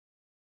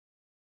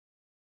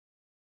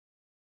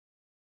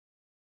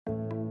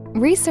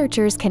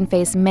Researchers can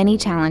face many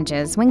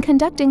challenges when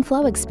conducting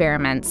flow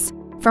experiments,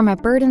 from a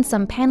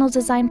burdensome panel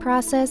design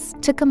process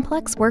to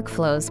complex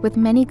workflows with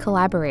many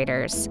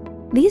collaborators.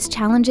 These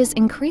challenges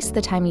increase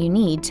the time you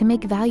need to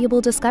make valuable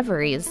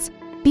discoveries.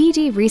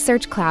 BD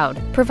Research Cloud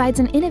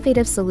provides an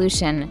innovative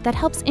solution that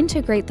helps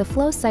integrate the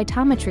flow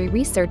cytometry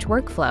research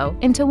workflow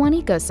into one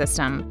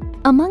ecosystem.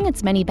 Among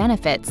its many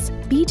benefits,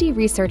 BD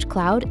Research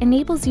Cloud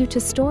enables you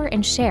to store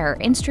and share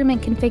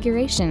instrument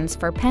configurations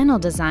for panel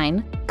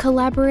design,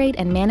 collaborate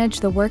and manage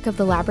the work of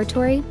the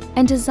laboratory,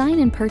 and design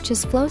and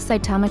purchase flow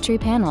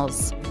cytometry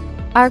panels.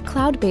 Our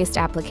cloud-based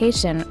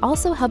application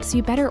also helps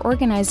you better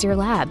organize your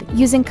lab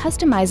using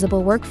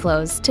customizable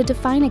workflows to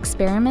define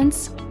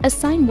experiments,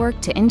 assign work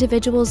to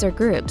individuals or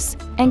groups,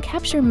 and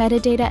capture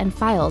metadata and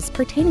files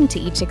pertaining to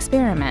each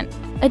experiment.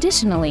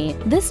 Additionally,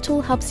 this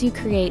tool helps you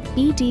create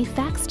BD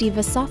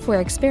FACSDIVA software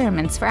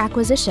experiments for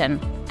acquisition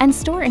and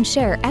store and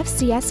share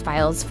FCS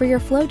files for your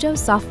FlowJo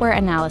software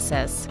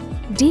analysis.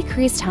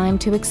 Decrease time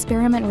to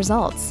experiment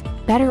results,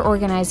 better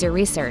organize your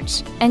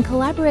research, and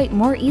collaborate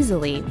more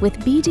easily with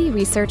BD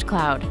Research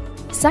Cloud.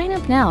 Sign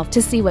up now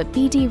to see what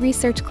BD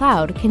Research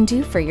Cloud can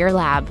do for your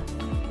lab.